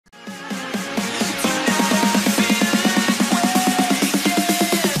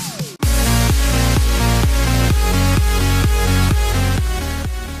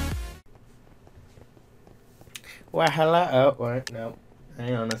Well, hello. Oh, wait, no.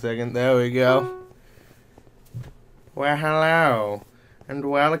 Hang on a second. There we go. Well, hello. And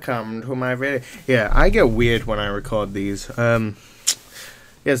welcome to my video. Yeah, I get weird when I record these. Yeah,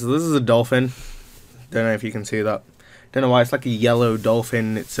 so this is a dolphin. Don't know if you can see that. Don't know why. It's like a yellow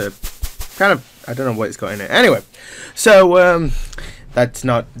dolphin. It's a kind of... I don't know what it's got in it. Anyway, so, that's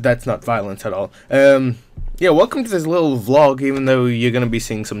not violence at all. Yeah, welcome to this little vlog, even though you're going to be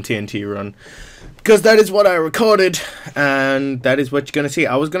seeing some TNT run. Because that is what I recorded, and that is what you're going to see.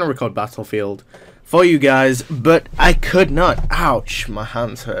 I was going to record Battlefield for you guys, but I could not. Ouch, my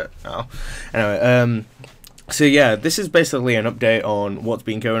hands hurt now. Anyway, so yeah, this is basically an update on what's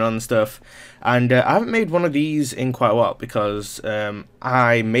been going on and stuff. And I haven't made one of these in quite a while, because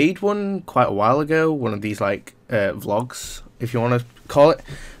I made one quite a while ago, one of these like vlogs, if you want to call it,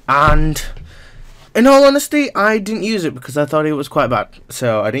 and in all honesty, I didn't use it because I thought it was quite bad,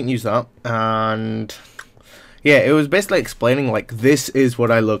 so I didn't use that. And yeah, it was basically explaining like this is what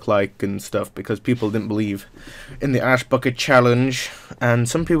I look like and stuff, because people didn't believe in the Ash Bucket Challenge, and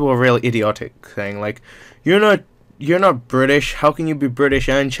some people were really idiotic, saying like, you're not British, how can you be British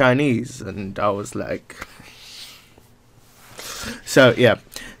and Chinese? And I was like, so yeah,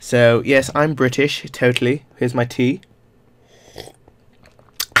 so yes, I'm British, totally. Here's my tea.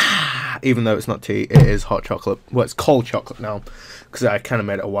 Even though it's not tea, it is hot chocolate. Well, it's cold chocolate now, because I kind of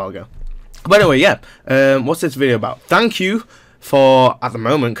made it a while ago. But anyway, yeah, what's this video about? Thank you for, at the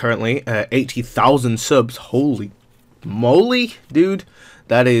moment, currently, 80,000 subs. Holy moly, dude.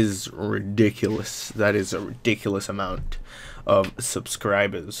 That is ridiculous. That is a ridiculous amount of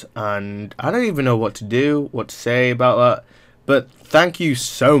subscribers. And I don't even know what to do, what to say about that. But thank you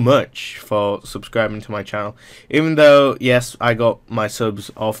so much for subscribing to my channel. Even though, yes, I got my subs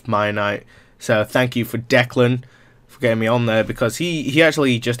off my night. So thank you for Declan for getting me on there. Because he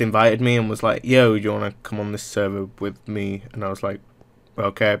actually just invited me and was like, yo, do you want to come on this server with me? And I was like,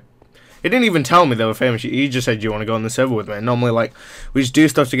 okay. He didn't even tell me they were famous. He just said, do you want to go on the server with me? And normally, like, we just do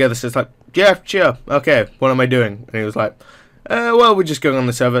stuff together. So it's like, yeah, sure, okay, what am I doing? And he was like, well, we're just going on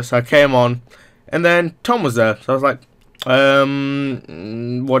the server. So I came on. And then Tom was there. So I was like,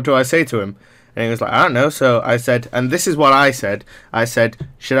 what do I say to him? And he was like, I don't know. So I said, and this is what I said,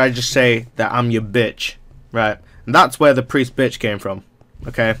 should I just say that I'm your bitch? Right. And that's where the priest bitch came from.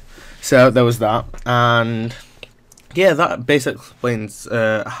 Okay. So there was that. And yeah, that basically explains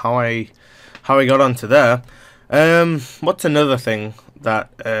how I got onto there. What's another thing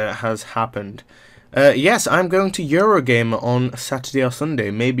that has happened? Yes, I'm going to Eurogamer on Saturday or Sunday.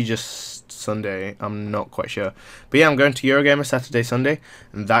 Maybe just Sunday, I'm not quite sure, but yeah, I'm going to Eurogamer Saturday, Sunday,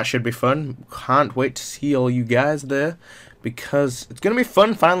 and that should be fun. Can't wait to see all you guys there, because it's gonna be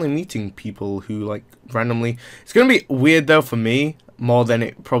fun finally meeting people who like randomly. It's gonna be weird though for me more than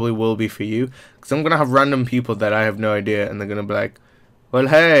it probably will be for you, because I'm gonna have random people that I have no idea, and they're gonna be like, well,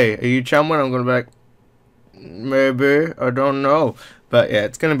 hey, are you Chamwin? I'm gonna be like, maybe, I don't know. But yeah,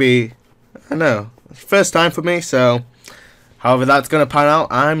 it's gonna be, I don't know, first time for me, so however that's going to pan out,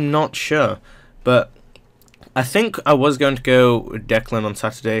 I'm not sure. But I think I was going to go with Declan on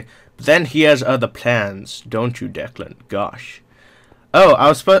Saturday. But then he has other plans, don't you, Declan? Gosh. Oh, I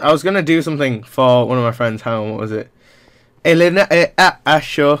was going to do something for one of my friends. Hang on, what was it? Elena,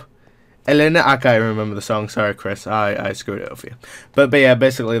 sure. Elena, I can't remember the song. Sorry, Chris. I screwed it up for you. But yeah,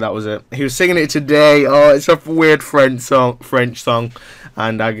 basically that was it. He was singing it today. Oh, it's a weird French song.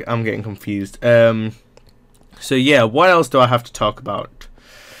 And I'm getting confused. So yeah, what else do I have to talk about?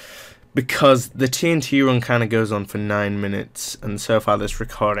 Because the TNT run kind of goes on for 9 minutes, and so far this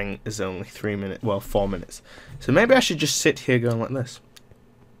recording is only 3 minutes, well, 4 minutes. So maybe I should just sit here going like this.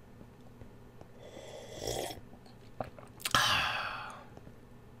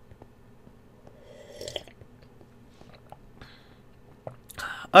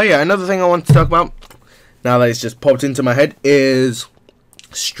 Oh yeah, another thing I want to talk about, now that it's just popped into my head, is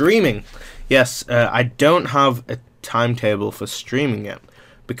streaming. Yes, I don't have a timetable for streaming yet,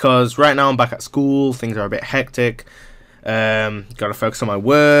 because right now I'm back at school, things are a bit hectic, gotta focus on my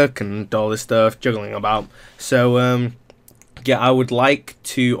work and all this stuff, juggling about. So, yeah, I would like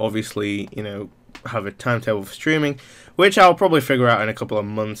to, obviously, you know, have a timetable for streaming, which I'll probably figure out in a couple of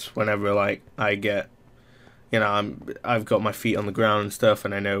months whenever, like, I get, you know, I've got my feet on the ground and stuff,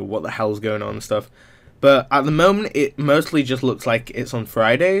 and I know what the hell's going on and stuff. But at the moment, it mostly just looks like it's on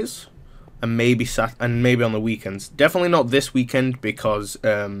Fridays. And maybe on the weekends. Definitely not this weekend, because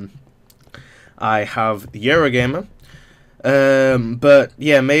I have the Eurogamer. But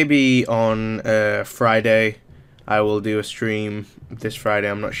yeah, maybe on Friday I will do a stream. This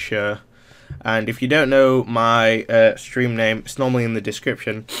Friday, I'm not sure. And if you don't know my stream name, it's normally in the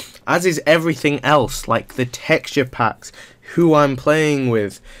description, as is everything else, like the texture packs, who I'm playing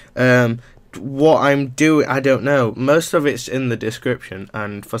with, what I'm doing. I don't know. Most of it's in the description,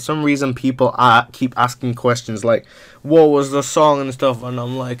 and for some reason people keep asking questions like, what was the song and stuff, and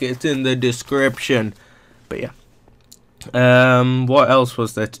I'm like, it's in the description. But yeah. What else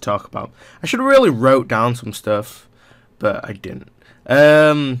was there to talk about? I should have really wrote down some stuff, but I didn't.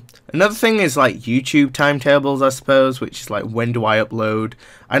 Another thing is like YouTube timetables, I suppose, which is like, when do I upload?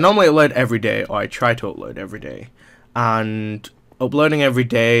 I normally upload every day, or I try to upload every day, and uploading every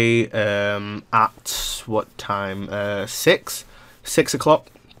day at what time? 6 o'clock.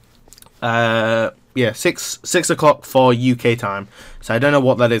 Yeah, 6 o'clock for UK time. So I don't know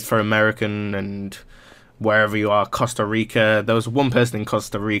what that is for American and wherever you are, Costa Rica. There was one person in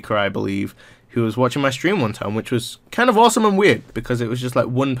Costa Rica, I believe, who was watching my stream one time, which was kind of awesome and weird, because it was just like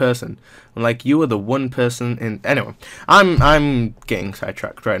one person. I'm like, you were the one person in... Anyway, I'm getting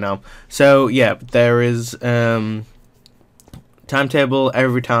sidetracked right now. So yeah, there is timetable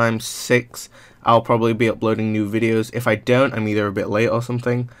every time 6. I'll probably be uploading new videos. If I don't, I'm either a bit late or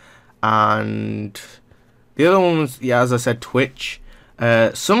something. And the other one was, yeah, as I said, Twitch.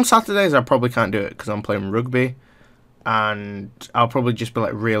 Some Saturdays I probably can't do it because I'm playing rugby, and I'll probably just be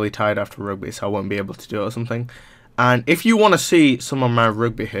like really tired after rugby, so I won't be able to do it or something. And if you want to see some of my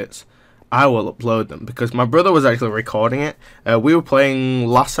rugby hits, I will upload them, because my brother was actually recording it. We were playing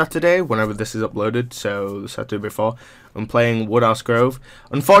last Saturday, whenever this is uploaded, so the Saturday before. I'm playing Woodhouse Grove.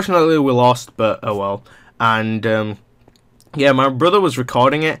 Unfortunately, we lost, but oh well. And yeah, my brother was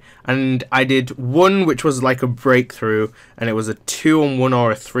recording it, and I did one which was like a breakthrough, and it was a 2-on-1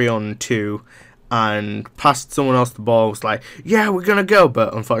 or a 3-on-2, and passed someone else the ball, was like, yeah, we're gonna go,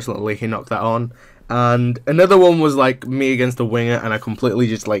 but unfortunately he knocked that on. And another one was like me against a winger, and I completely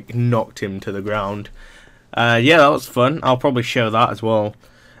just like knocked him to the ground. Yeah, that was fun. I'll probably show that as well.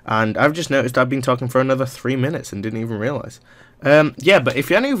 And I've just noticed I've been talking for another 3 minutes and didn't even realise. Yeah, but if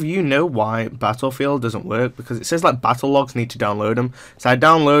any of you know why Battlefield doesn't work, because it says like battle logs need to download them, so I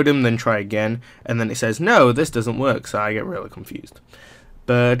download them, then try again, and then it says no, this doesn't work, so I get really confused.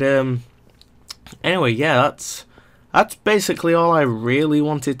 But anyway, yeah, that's basically all I really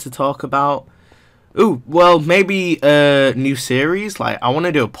wanted to talk about. Ooh, well, maybe a new series, like I want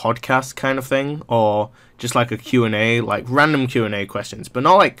to do a podcast kind of thing, or just like a Q&A, like random Q&A questions, but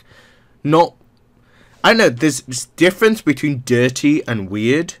not I know there's this difference between dirty and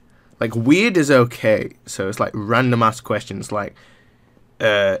weird. Like, weird is okay, so it's like random ass questions like,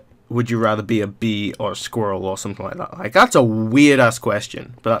 would you rather be a bee or a squirrel or something like that. Like, that's a weird ass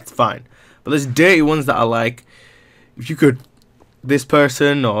question, but that's fine. But there's dirty ones that are like, if you could this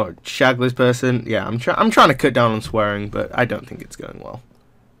person or shag this person. Yeah, I'm trying to cut down on swearing, but I don't think it's going well.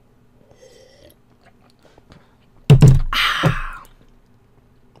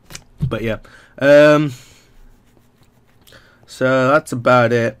 But yeah, so that's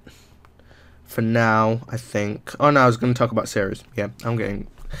about it for now, I think. Oh no, I was going to talk about series. Yeah, I'm getting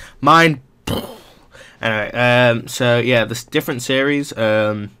mine. Anyway, so yeah, this different series.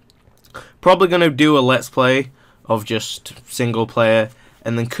 Probably going to do a let's play of just single player,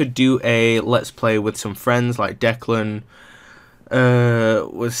 and then could do a let's play with some friends like Declan,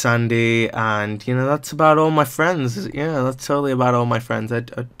 with Sandy, and you know, that's about all my friends. Yeah, that's totally about all my friends. I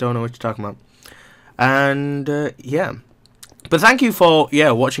don't know what you're talking about. And yeah, but thank you for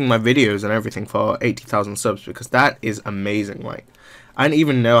watching my videos and everything for 80,000 subs, because that is amazing. Like, I didn't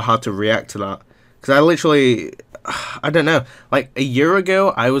even know how to react to that, because I literally, I don't know, like a year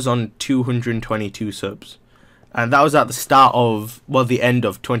ago I was on 222 subs, and that was at the start of, well, the end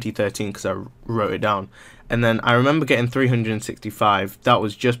of 2013, because I wrote it down. And then I remember getting 365. That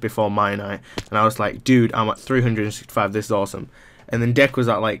was just before my night. And I was like, dude, I'm at 365. This is awesome. And then Deck was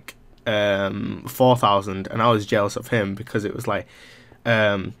at like 4,000. And I was jealous of him, because it was like,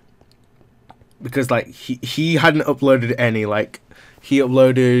 because like he hadn't uploaded any. Like, he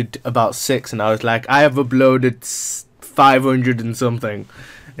uploaded about 6. And I was like, I have uploaded 500 and something.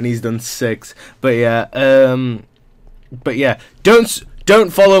 And he's done 6. But yeah,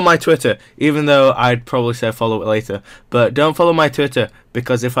 don't follow my Twitter, even though I'd probably say follow it later. But don't follow my Twitter,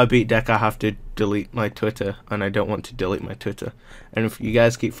 because if I beat Deck, I have to delete my Twitter, and I don't want to delete my Twitter. And if you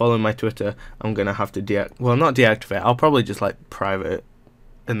guys keep following my Twitter, I'm going to have to not deactivate, I'll probably just like private it,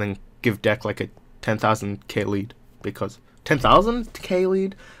 and then give Deck like a 10,000k lead, because 10,000k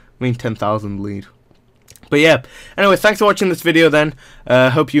lead? I mean 10,000 lead. But yeah, anyway, thanks for watching this video then.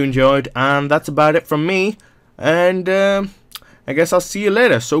 Hope you enjoyed, and that's about it from me. And I guess I'll see you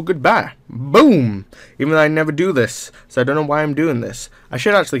later, so goodbye. Boom! Even though I never do this, so I don't know why I'm doing this. I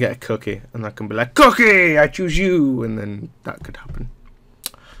should actually get a cookie, and I can be like, cookie, I choose you, and then that could happen.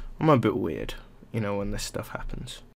 I'm a bit weird, you know, when this stuff happens.